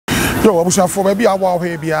Yo, abusuafo ba bia awa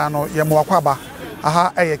hwe bia no ye mo akwaba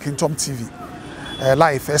aha eye Kintom TV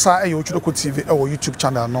live esa eye Otwinoko TV YouTube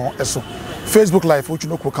channel no eso Facebook live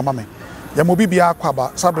Otwinoko kama me ye mo bibia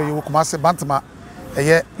akwaba sabre ye Kumase Bantama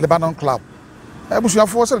eye Lebanon Club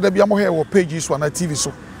abusuafo se da bia mo he wo page so na TV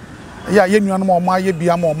so ya ye nuanu mo ma ye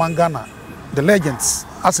bia mo mangana the legends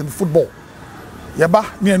as in football ye ba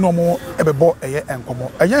ne enu mo ebebo eye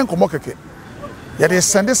enkomo keke ye dey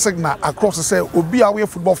send signal across say obi a we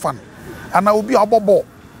football fan ana obi abobo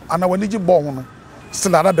ana wani gi ball ho no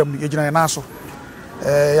still adam ye gina na so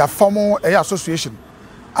ya form association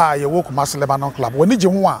a ye wo Kumase Lebanon Club wani gi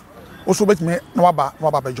ho a wo so betime na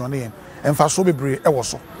waba be join yen emfa so bebre e wo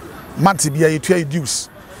so manti bia ye tua dues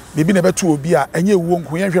bibi na betu obi a enye wuo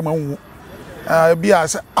nko yen hwe ma hu bia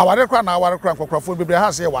aware kra na aware kra nkokrafo bebre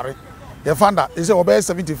ha se ware ye founder is obey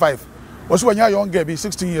 75 wo so wanya young girl be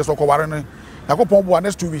 16 years okoware no yakopon bo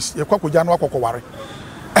next 2 weeks ye kwakoja no akokoware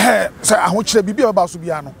say ahokyere bibia ba so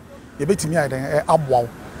bia no ye betimi aiden aboawo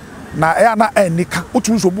na na enika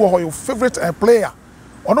otu so bu ho your favorite player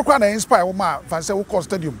ono kwa na inspire wo ma fan say wo call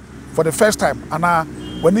stadium for the first time ana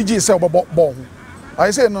when you say ball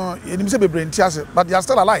I say no you say bebre ntiase but they are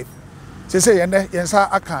still alive say yensa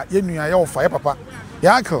aka ye nua ye ofa ye papa ye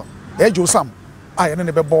uncle ye Josam ye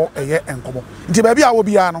ne bebo ye enkomo nti ba bia wo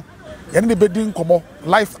bia no ye ne bedi nkomo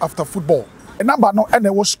life after football number no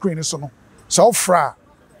na wo screen so no so fra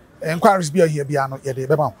inquiries bia here bia no ye de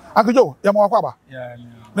beba akojo ye mo akwaba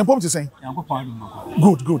ne pom ti sen yankopon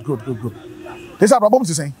good this are pom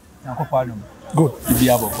ti sen yankopon good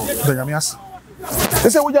bia boko the yamias they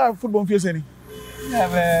say we are football field any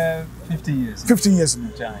yeah 15 years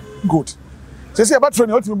good say about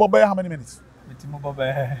training ultimate ball how many minutes ultimate ball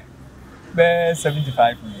be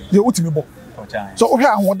 75 minutes the ultimate ball so we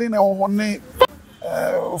are holding on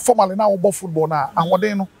formally now ball football na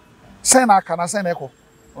ahoden no say na aka na say na eko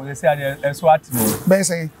o dey say eswat be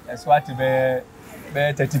say eswat be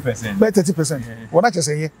 30% be 30% wona che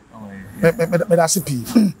say ye me da CP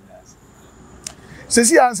say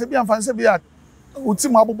see an say bi amfan say bi a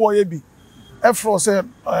ultimate abobo ye bi efro say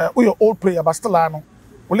we your old player but still no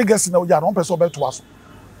we legacy na we are one person be to aso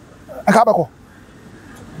aka be ko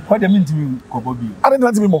what dey mean to me kobo bi I don't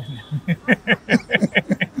want to be more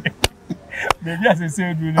baby as I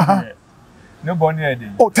say do no born here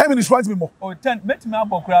dey 10 minutes right me more 10 met me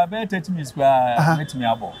abo kra be 30 minutes kra met me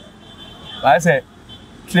abo I say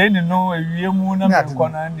training no ewie mu na me ko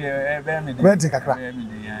na dey be me dey be kakra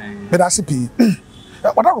be da CP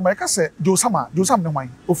what I go make say Josam ne hwan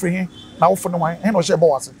ofri he na wo fo ne hwan he no she bo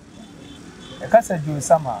wase e ka say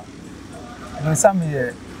Josam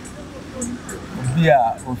ye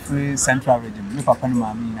bia ofri central region me papa no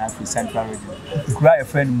mama na afri central region kura e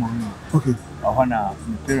friend mo okay ohona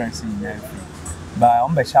my parents in afri ba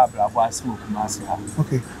on be shabra bo ase wo Kumase ha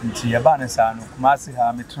okay nti ye ba ne sa no Kumase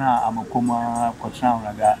ha metra amakoma kotra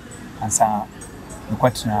uraga ansa me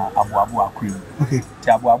kwatra aboabo akwem okay ti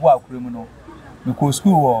aboabo akwem no me ko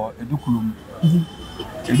school wo edukurum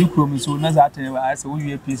so na za ta I say wo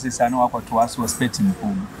wie pieces na wakoto aso expecting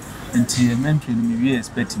home nti elementary no me wie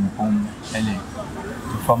expecting home ele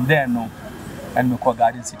from there no and me call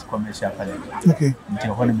Garden City Commercial College okay nti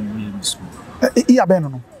ho na me wie school iya ben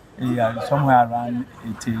no yeah somewhere around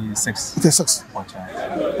 86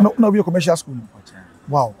 no be commercial school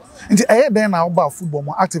wow nti then na about football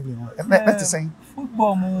more actively no let me say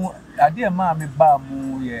football mu ade ma me ba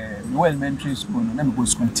mu ye elementary school no na me go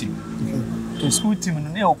school team to school team no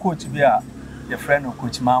na coach bi a your friend or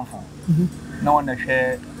coach Manfo na one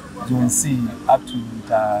share Zone C up to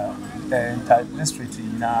the district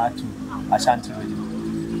to Ashanti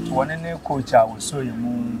region to one any coach I was so you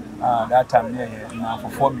that time near na for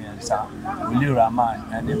 4 years Oli Rahman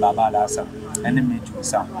and the Baba Lasa and the Major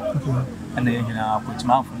Sam and then coach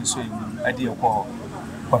Manfo so you idea call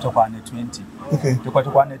Kotoko 20 okay the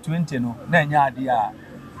Kotoko 20 no na nya dia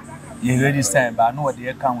you register but no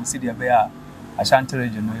dey can see the bear Ashanti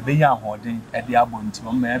region no be yan hoden e dey abonti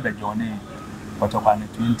o me be journey Kotoko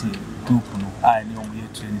 20 group no I ni o me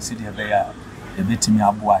train see the bear e betimi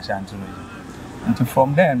abo Ashanti region until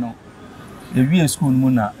from there no the we school mu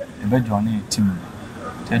na e be journey team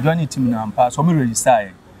the journey team na ampa so me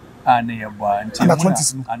register and e bo until under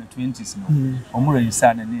 20s no o mu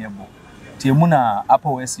register na ne e bo tie mu na Upper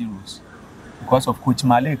West Heroes because of Coach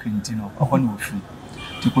Malek Ntino upon we free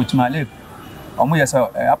to Coach Malek omo yes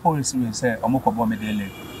Upper West Heroes say omo kobo medele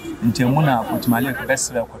ntie mu na Coach Malek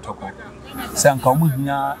best Kotoko say nka omo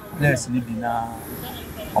hia players ni bi na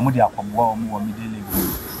omo dia akobo omo wo medele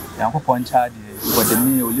yankopon charge for the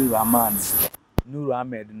me Oli Rahman Nuru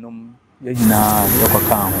Ahmed nom ye hina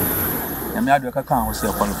yokoka ho na me ado yokoka ho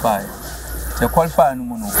say qualify no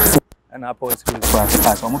mu no and I post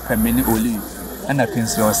class almost per minute only, and I can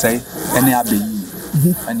say any abbey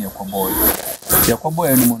and your boy. Your boy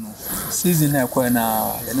and mono season a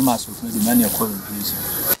corner, any mass of the money of congregation.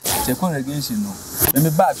 The congregation, let me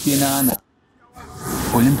back here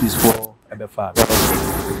Olympics for a far.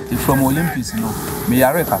 If from Olympics, may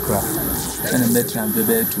I recapra and a veteran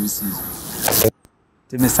baby 2 seasons.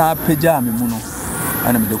 The Messiah Pejam Muno,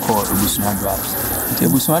 and I'm the call of Busman Drafts. The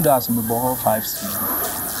Busman Drafts me ball 5 seasons.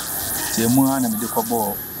 The Muan and the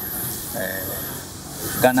Cobo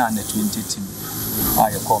Ghana and the 20 team.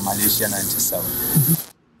 I call Malaysia 97.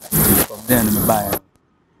 From then, I buy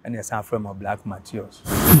and a San from Black Matthias.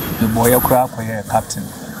 The boy crap here, captain.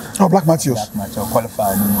 Oh, Black Matthias. Black Matthias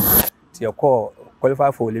qualified. To call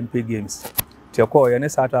qualify for Olympic Games. To call any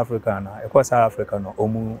South African, a course South African or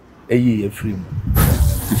Omu a year free.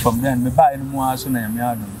 From then, me buy no more soon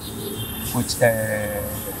and which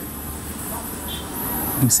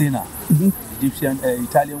Lucina, Egyptian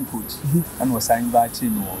Italian coach, and was signed by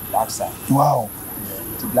Team Blackstar. Wow.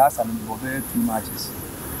 To Blackstar, we were 2 matches.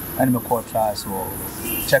 And me call tries or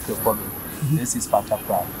check the problem. This is part of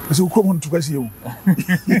crowd. So come on to you.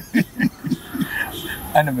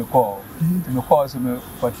 And me call. Me call so me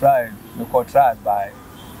for try. Me call try by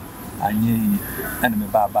and me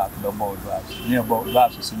back the ball drafts. Near ball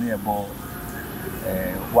drafts so near ball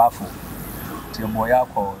waffle. To boy I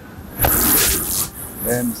call.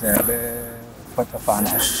 Them say quarter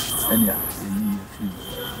final. Any free.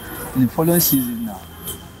 In the following season now,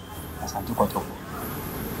 as I took Kotoko.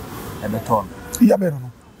 Everton. Yeah, better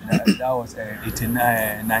no. That was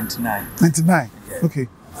 99. 99. Yeah. Okay.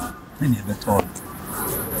 In Everton.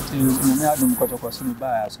 So you had them Kotoko so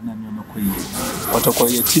buy as na me ko yi. Kotoko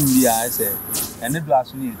ye team bi I say. And it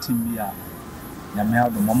was only a team bi a. Na me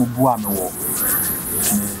had them mo bua me wo.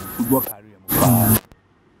 Football career mo.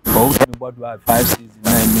 But we about 5 seasons na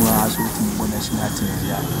mu aso team national team bi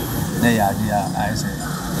a. Na ya dia I say.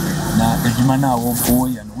 Na edwuma na wo bo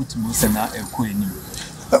ye no wutimi se na eko enim.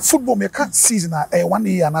 Football me can't season 1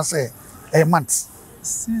 year and I say a month.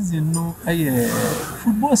 Season no,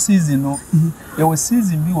 football season no. There was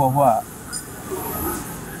season be over.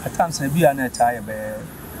 At times I be an entire bear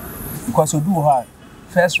because we do hard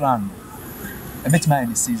first round. A bit my in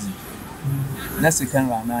the season. Next second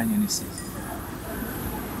round 9 in the season.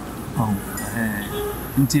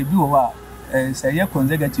 Until be over. Say you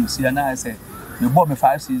consecutive see and I say you bought me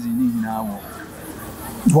 5 seasons in now.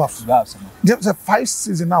 Dwarfs. There's a 5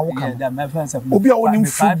 season now. Yeah, that my friends have Obi owning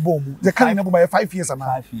football. They can't remember by 5 years and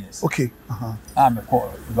 5 years. Okay. I'm a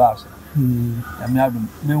call dwarfs. I mean,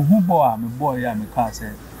 who boy, I'm a boy, I'm a car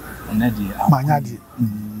say, and Eddie, Manyadi.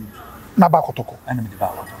 Naba Kotoko. And I'm the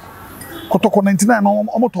Bawa. Kotoko 99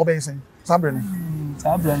 almost obeying. Sabrina.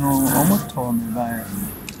 Sabrina almost told me by.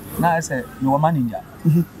 Now I say, you are manager.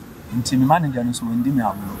 Until my manager knows when Dimmy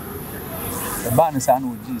Abu. The band is an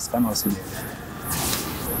OG, can also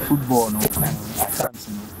football no at times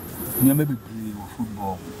no maybe play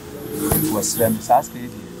football was them saske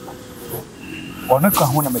ona ka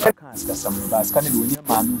ho na me ka aska sam ba aska ne do ni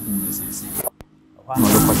ma no hu sese wa no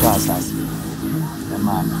ko ta asase e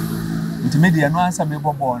ma media no ansa me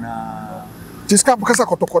bobo na jiska bukasa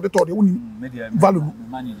Kotoko de to de uni media value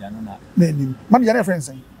manager no na nim manager na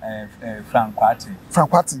friends Frank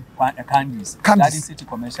Kwati Candies City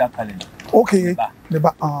Commercial College okay the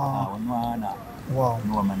ba ono na wow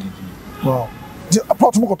no manage wow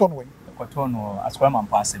apart from Kotono Kotono askwama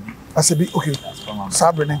mpasebi asebi okay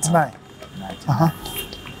Sabre 99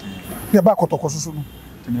 yeah ba Kotoko so no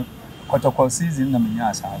Kotoko season na menya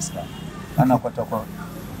asasa ana Kotoko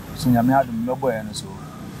so nyame adum no boy no so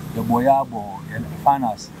the boy abo in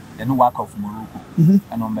finals no work of Morocco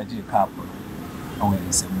and on magic cup away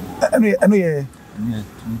in semo and yeah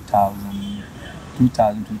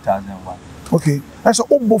 2001 okay that's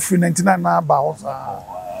all free 99 na ba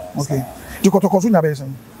okay the Kotoko so nya be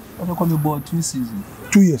sen Kotoko me bought 2 seasons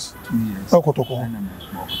 2 years oh Kotoko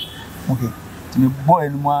okay to me boy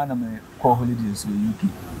no man na me call holiday so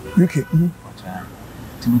UK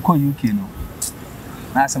to me call UK no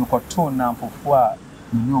na some Kotoko na fofo a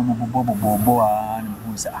me no mo bobo a na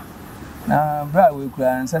mo sa na bra we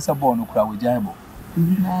kura nsasa ball no kura we jaibo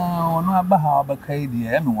na ono aba ha aba kai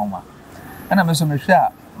dia me nwanwa ana me so me hwe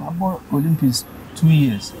a mabo Olympics 2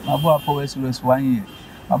 years mabo Power Series 1 year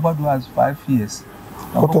mabo was 5 years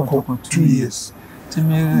Kotoko 2 years to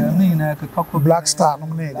me na Kako Blackstar no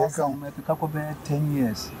me dey ka Kako be 10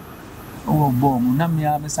 years oh bom na me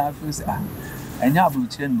a me sa face enya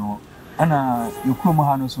abruche no ana yekrom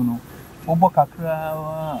ha no so no obo kakra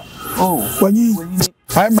oh wanyi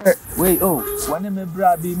I'm wait oh when me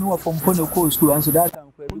bra bi me wa from Pono school and so that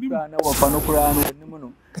time kra na wa fa no kra no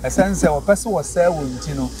no esense o pese wo say wo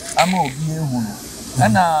nti no ama obi ehu no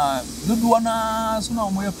na dudu na so na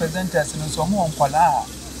omo ye presenters no so omo onkwala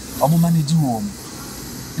omo manage wo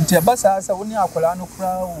nti abasa sa woni akwala no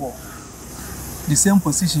kra wo the same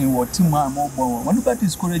position wo team am obo won ba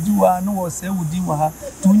discourage wa no wo say wo di wa ha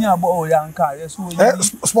tunya abo ya nka yeso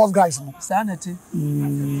sports guys no sanity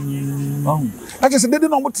like I said they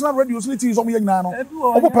didn't know what radio so it is omo nyina no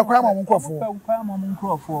obo pekwa ma mo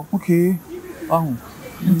nkrofo okay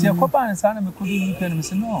nti akopa ansa na mekodu yi pe no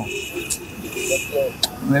se no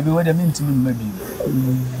maybe what I mean to me maybe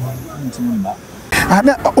ba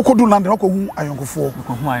na okodu land na okohu ayonkofo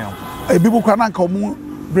bibu kwa na nka omu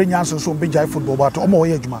brenya so mbejai football but omo wo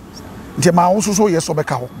ye adwuma nti ma wo so ye so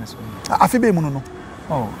beka ho afi be mu no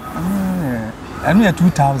anu ya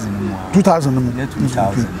 2000 mu ya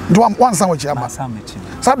 2000 ndo one san wachi ama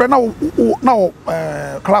sabe na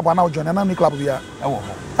club na join na ni club bia ewo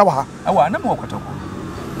ha na mo Kotoko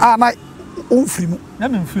na free mu na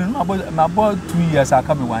me free no ma bo 2 years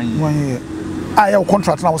aka me 1 year your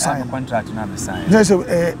contract now sign contract na me sign there's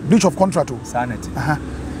a breach of contract sanity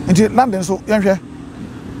nti London so yenhwe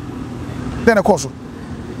then a course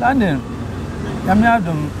London yami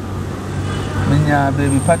adum menya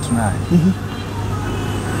baby partner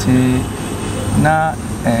ti na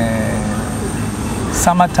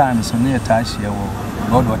summer time so near tashi wo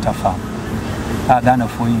God water farm Ghana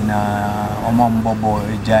for na omombobo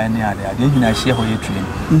ejani ade ade nyina hye ho yetrain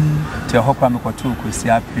ti ho kwa mekoto kwesi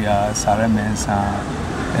apia saremensa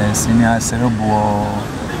senior cerebral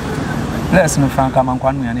let's no franka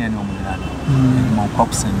mankwanu ya ne ne omuna mo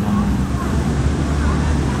cops no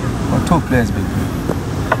to players baby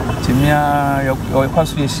timia yo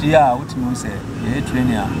kwaso ye hia utimi se ye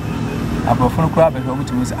train ya abrofo kura be ho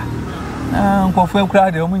utimi se nkofo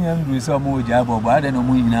kura de omunya ndu se omo oja bobo ade no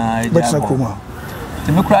mu nyina eja bobo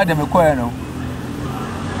timi kura de mekoye no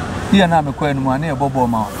iya na mekoye no ane bobo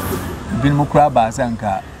ma bin mu kura ba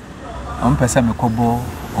sanka on pesa mekobo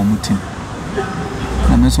omutim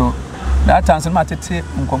na me so that chance ma tete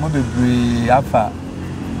nkomo bebre afa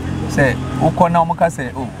say ukona omuka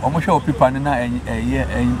say omo hwe opipa na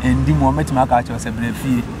endi mo metima aka acho se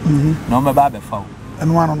brefie na omo ba be fa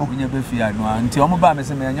eno ano no nya be fie anu anti omo ba me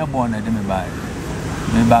se me nya born na de me ba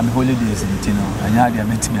me holidays nti no anya dia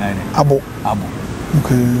metimi ayre abo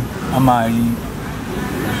okay ama yi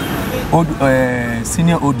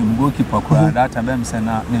senior odum goalkeeper kura that time be say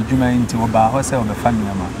na adwuma nti oba ho say oba family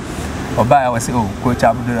ama oba ya wase coach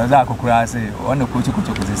Abdul za akokura say on coach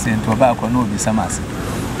Kotoko say nti oba akọ na obi samase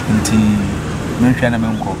nti menhwe na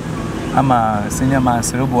menko ama senior man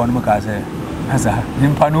serebo no maka say asa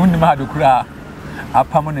nimpa no nnim adokura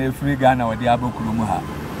apam na efiri Ghana wode abokuru mu ha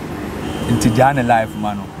nti jana life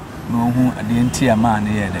mano no hu ade nti ama na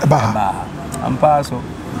ye de ba ampa so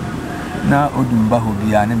na odumba ho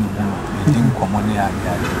bia na me hu din komo ne ya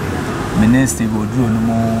minister go duro no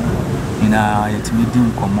mo ina yetimi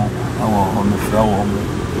din komo awo ho me fra wo mo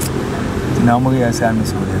na mo ya say me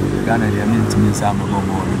so de Ghana de me ntimi sa me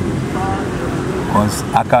bobo cause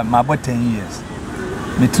aka ma bo 10 years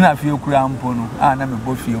me tuna fie okura mpo no na me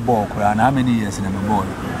bo fie ball okura na how many years na me ball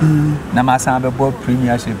na ma san be ball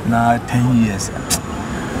premiership na 10 years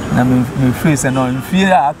na me face no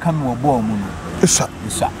fie aka me wo ball mu no isa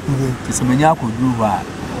ti me nya ko duru ha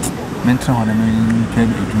me ntra ho na me twa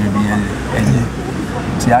edwuma bi enye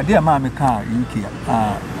ti ade ma me ka UK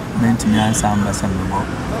me ntimi ansa amba sa me ball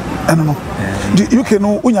eno no di UK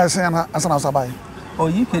no unya sen na asana sabai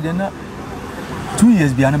UK de na 2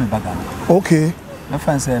 years bi ana me baga okay na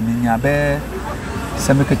fancy me nya be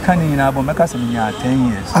se me kekani na bo me ka se me nya 10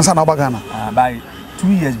 years ansa na baga na by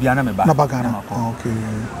 2 years bi ana me ba na baga na okay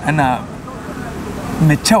ana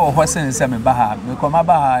me chewo ho sen se me ba ha me ko ma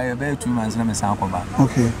ba ha be 2 months na me san ko ba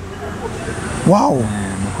okay wow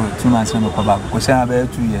me ko 2 months na me ko ba ko se na be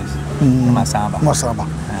 2 years ma san ba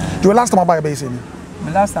the last time I buy be say me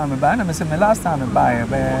last time me ba na me say me last time me buy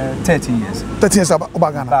be 13 years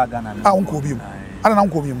baga na unko bi ana na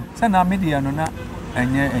unko bi mu se na media no na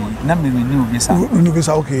enye na me renew visa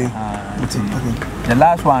okay the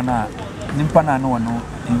last one nimpa na no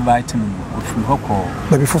invite me ofu hoko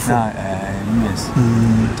baby fufu na US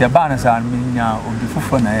te ba na sa me nya obi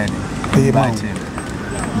fufu na ye invite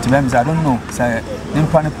nti be me I don't know say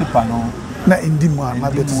nimpa na paper no na indimu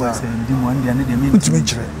na beti sa indimu ndia ne de me ntimi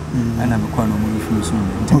kire ana me kwa no mu fufu so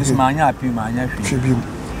nti me anya api ma anya hwe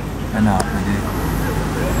ana me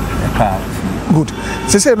eka good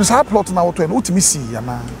say no sa plot na woto no utimi si ya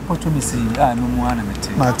na utimi si no mu ana mete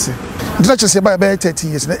mate ndira chese ba 30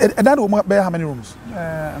 years and that will be how many rooms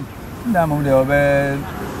nda mo de obe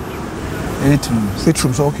 8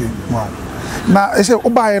 rooms okay wow na say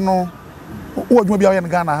obaye no wo adwuma bia ye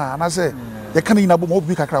Ghana ha na say ye kan nyina bo mo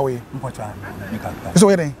bi kakra we mpotwa mi kakra so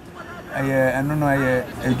we den eno no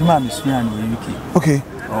adwuma mi sua no UK okay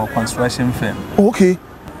or construction firm okay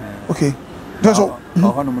that's all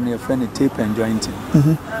hono mo ne friend tape and jointing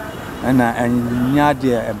ana anya de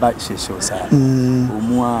e ba shesho sa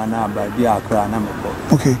omu a na ba bi akra na meko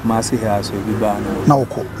okay ma se ha so bi ba na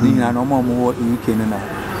woko ni na no mo wo UK no na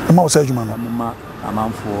ma wo sa adwuma no ma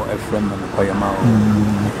amanfo e friend me ko ya ma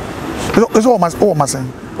o eso o ma sen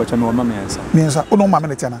pocha me o ma mensa o no ma me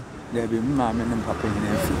ne tiana there be ma me ne papa ni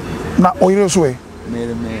na fi na o yire so we me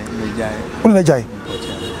jai o ne jai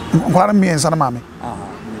pocha kwara mensa na ma me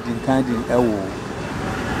me din kan din e wo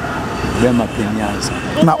be ma penyansa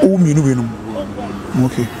na o mienu we no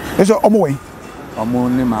okay eso o mo we omo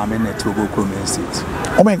ne ma me na Togo Common State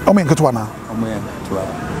o men keto na omo ya to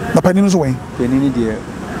na panini so we panini de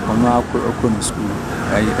ono akọ no school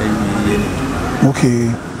ayi ye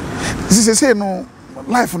okay this is say no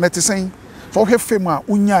life net sen so he fame a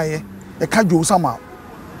unyaaye e ka dwo sama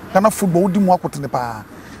Ghana football di mu akotene pa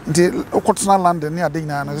nti okotena London ne ade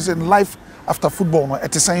nyina no say life after football no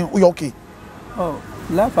etesen we okay oh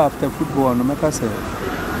life after football no meka say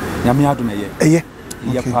nyame ado na ye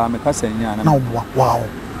ye pa meka say nya na wow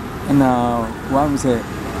na one say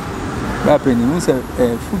Bapeni mu say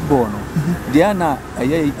football no dia na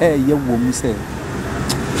ye wo mu say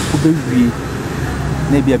obewie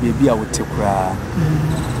na bia wote kura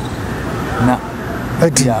na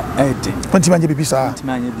dia pantimanye bibisa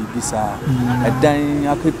edan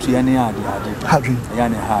aketua ne ade hadwen ya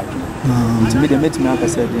ne hadwen ntimi de metimi aka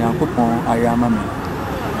say de yankopon ayama me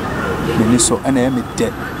ni so na me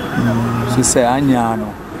de so say anya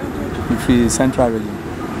no fi central region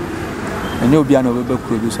enye obi ana obebe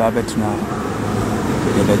kuro bi so abetuna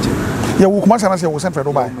ye beje ya wo kuma sana say wo central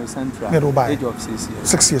Dubai ne Dubai age of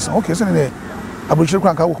 6 years okay so ne abrochire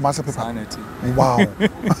kwan ka wo kuma say paper wow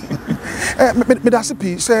me da se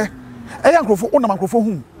pi say yankrofo wona mankrofo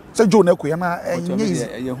hu say Joe na koya na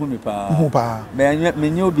enye ye hu mi pa me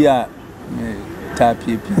nye obi a ta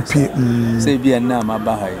pi say bi na ma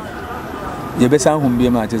ba hai ye be san hu bi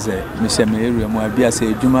ma te say me hye me area mu abia say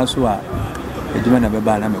edwuma so a edwuma na be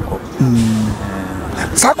ba na me ko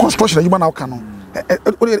sa construction edwuma na ka no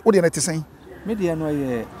o de na te sen media no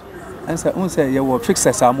ye answer un say ye wo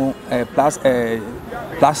fixers amo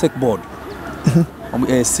plastic board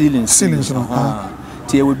ceilings no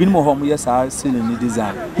tie we bin mo ho mo yes ceiling ni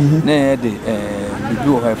design na ye de bibi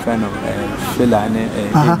o ha friend of fella ne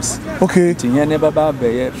games okay tinye ne baba be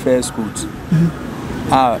ye first school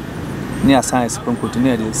near science from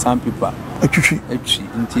continue the some people atwi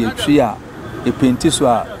nti atwi a e paint so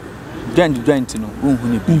a joint no unhu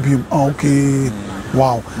ni bim okay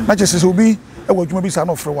wow na just say obi e wo adwuma bi sa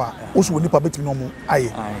na ofre wa wo so nipa betimi no mo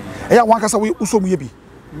aye e ya wan kasa we uso mu ye bi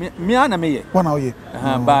me ana me ye wana oye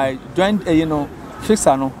by joint you know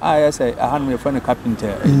fixer no I say ahan me friend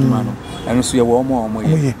carpenter adwuma no eno so ye wo mo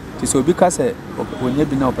ye ti so obi ka say wonya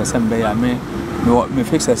bi na opesem be ya me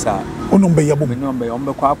fixer sa ono mbe ya bom me no mbe yo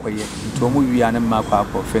mbe kwa akoye nti omo wi na ma kwa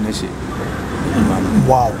akọ finish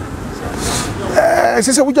wow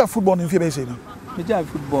say we football in Fie say no me ja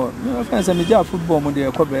football me friend say me ja football mo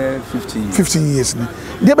de ko be 15 years ni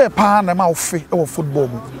de be pa na ma ofe e wo football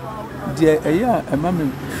mo de eya e ma me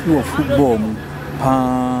fi wo football mo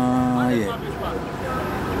pa ye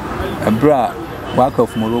abra work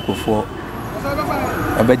of Morocco for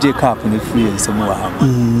abeje cup ni free en se mo wa ha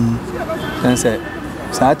then say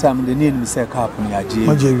saa time de ni say cup ni aje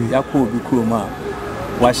yakọ obi kroma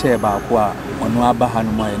wa share ba ko a ono aba ha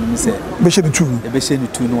no mo ni say be she ni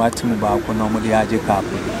tu no atimu ba ko no mo de aje cup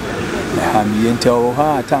ha mi ente o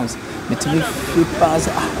ha times metimi fi pass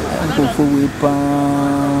ko fo we pa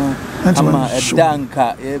ama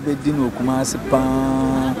edanka e be di no kuma se pa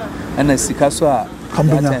ana sika so a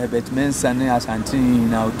kambanya betmensa ne asantin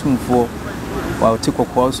na otumfo wa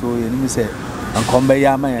otikokọ so ye ni say ankombe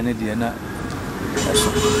ya ma ya ne de na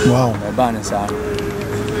wow e ba ne sa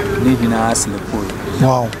ni hina asle ko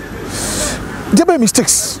wow there be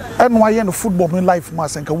mistakes and why in football in life ma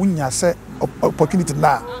senka wunya se opportunity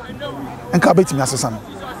na enka betimi asesa no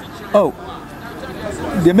oh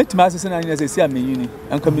de metimi asesa na ni se amenyini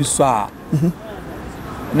enka mi so a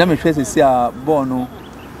na me hwe se a ball no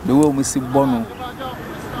de wo mu si ball no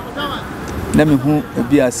na me hu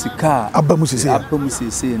bia sika abamu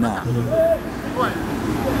sese na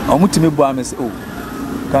omutimi bo amese oh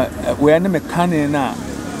ka we na me kane na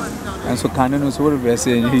enso kane no so we verse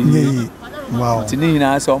ye wow tini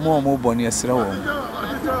na ase omo bo ne esre wo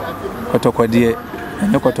Kotoko de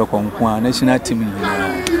ene Kotoko nko a national team ni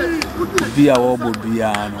bia wo bo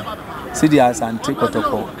bia no sidi asante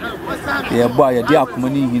Kotoko ye boy ye dia akoma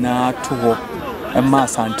ni hina to ho e ma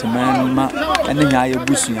santeman ma ene nya ye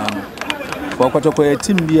busua no wo Kotoko ye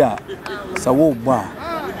team bi a sa wo bo a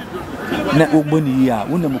na ogboni ya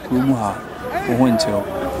wonam kuromu ha wo ho ncheo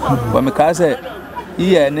wa me ka say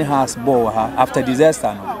ye ne has ball ha after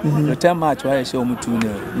disaster no the time match wa ye show mu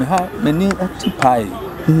 2-0 me ha me ni atipai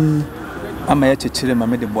ama ye chechire ma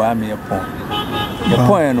me de boy am ye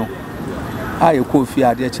pon no a ye ko fi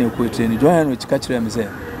ade chen ko training join no chika chire me say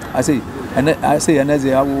I say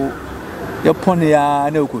anaze awo ye pon ya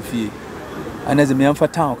na ko fi anaze me amfa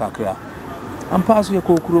town kakra ampa so ye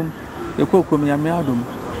ko kurom ya me adom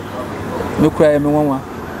me kura me wanwa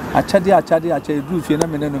achade du fi na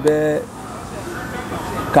me no be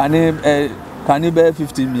kani be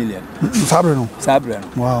 15 million sabre no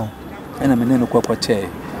wow ena me no kwakwa che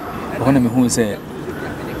ho na me hu se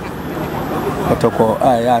Kotoko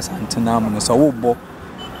ya santena mu no so wo bo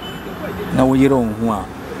na wo yire ho a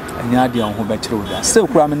anya ade ho be kire wo da se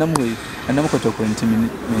kura me na mu yi na me Kotoko ntimi me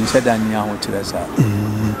nhyɛ da nya ho kire sa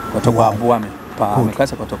Kotoko aboa me pa me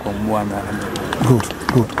kasa Kotoko mboa me good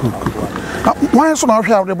why so na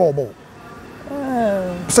hwɛ the ball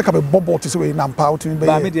se ka be bobo to say we na mpa out be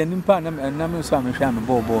ba me de nimpa na me so am hwɛ me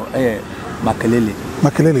ball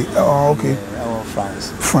Makelele oh okay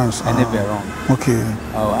France and Veron okay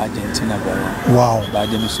oh Argentina Veron wow ba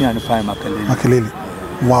de mission pa Makelele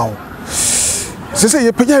wow se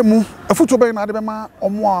ye pagya mu afuto be na de be ma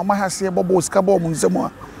omo a ma hase bobo ska ball mu nsemu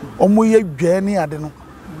a omo ye dwa ni ade no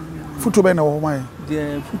futo be na wo man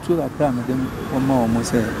de futo la pra me dem omo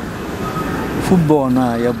se football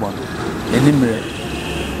na ye bon enimre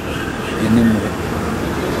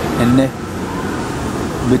enne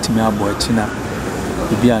betimi abo china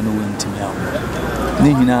bibia no wentimi awo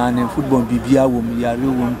ni hina ne football bibia wo mu yare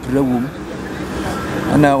wo mpre wo mu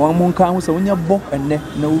ana wan mun kan wo se wonya bo enne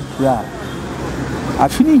na wupra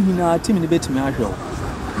afini hina timi ne betimi ahwe wo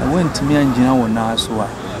na wentimi angina wo na so a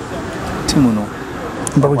timu no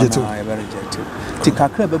barojeto ti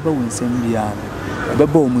kakra beba wo nsem bia no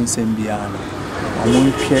beba wo mu nsem bia no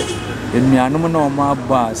omo hwe enuanom na omo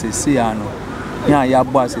aba sesi ano ya ya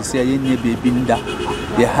aba sesi ya nye bebi nda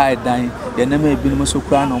ye high dan ye na me ebi no so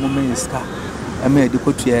kura na omo me ska ama edi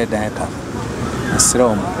kotua dan ka asra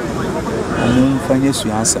omo mfanye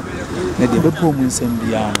suansa na de beba wo mu nsem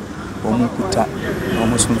bia no omo kuta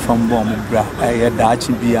omo so mfambo omo bra ye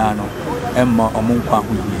daachi bia no emma omo nkwa ho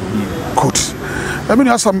yi good emi ni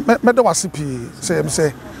asa me de wasipi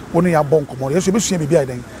say woni ya bon komo yeso besua bibia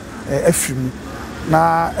dan afim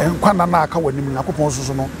na nkwana na aka wanim na kopon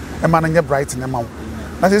soso no e ma na nye bright na ma wo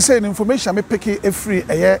na say information me pick every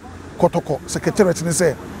eye Kotoko secretariat ni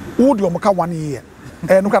say wo de omka 1 year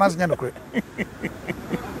no kana nya nokre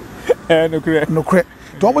nokre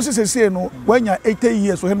to almost say no wanya 80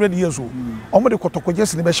 years or 100 years o omo de Kotoko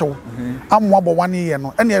just ni be hyewo ammo abo 1 year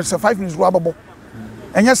no ene 5 minutes ro ababo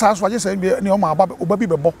enye sa so agese ni omo aba obabi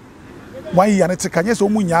bebo 1 year ne tekanye say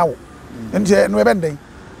omu nya wo nje no e benden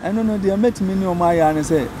eno no de met me ni omo aya ne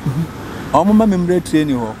say omo ma membre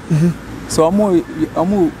training ho so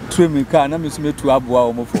omo train me car na me so metu aboa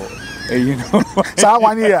omo for you know sa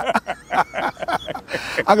 1 year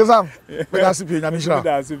agasam we da sipi nya me shira